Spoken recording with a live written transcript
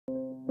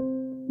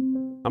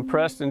I'm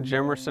Preston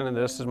Jimmerson, and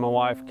this is my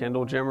wife,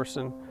 Kendall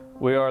Jimmerson.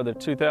 We are the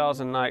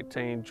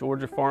 2019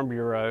 Georgia Farm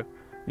Bureau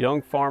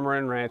Young Farmer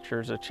and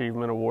Ranchers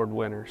Achievement Award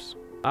winners.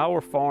 Our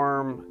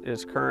farm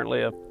is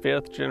currently a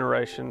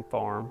fifth-generation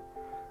farm.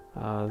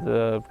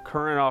 The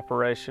current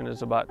operation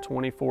is about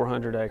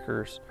 2,400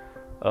 acres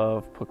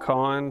of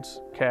pecans,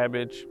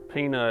 cabbage,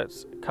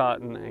 peanuts,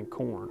 cotton, and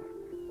corn.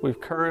 We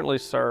currently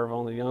serve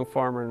on the Young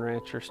Farmer and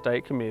Rancher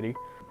State Committee.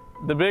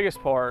 The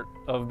biggest part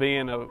of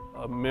being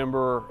a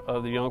member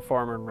of the Young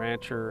Farmer and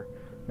Rancher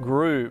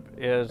group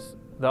is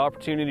the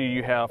opportunity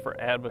you have for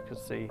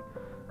advocacy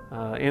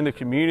in the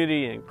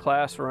community, in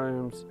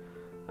classrooms.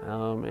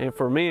 And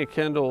for me and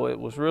Kendall, it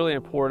was really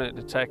important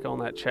to take on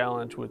that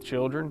challenge with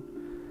children.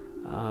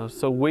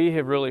 So we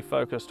have really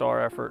focused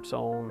our efforts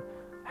on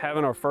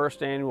having our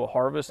first annual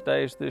harvest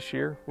days this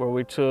year, where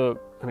we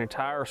took an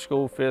entire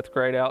school, 5th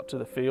grade, out to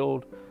the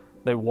field.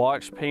 They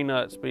watched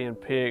peanuts being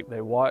picked,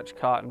 they watched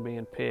cotton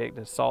being picked,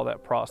 and saw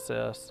that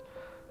process.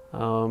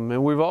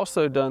 And we've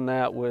also done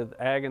that with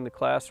Ag in the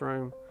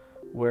Classroom,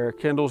 where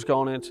Kendall's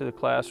gone into the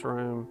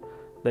classroom.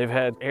 They've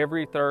had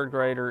every 3rd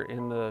grader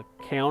in the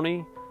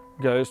county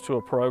goes to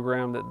a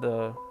program that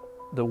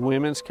the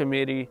Women's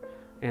Committee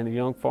and the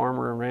Young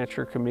Farmer and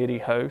Rancher Committee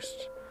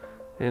hosts.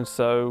 And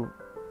so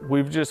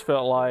we've just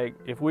felt like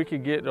if we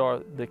could get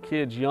the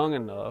kids young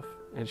enough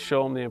and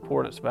show them the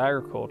importance of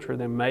agriculture,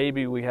 then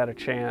maybe we had a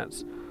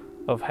chance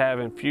of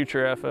having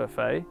future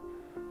FFA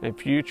and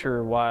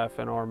future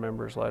YF&R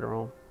members later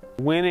on.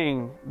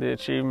 Winning the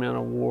Achievement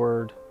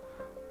Award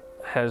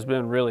has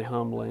been really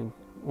humbling.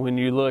 When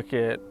you look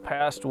at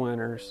past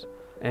winners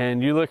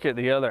and you look at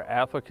the other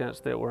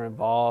applicants that were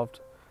involved,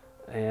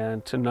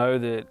 and to know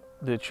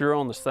that you're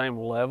on the same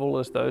level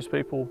as those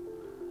people,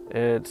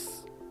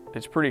 it's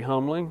pretty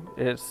humbling.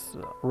 It's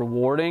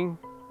rewarding.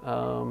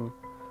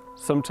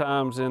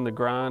 Sometimes in the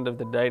grind of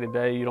the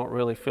day-to-day, you don't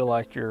really feel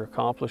like you're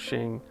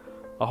accomplishing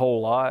a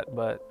whole lot,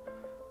 but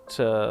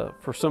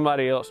for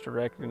somebody else to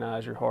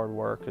recognize your hard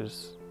work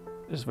is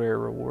very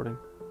rewarding.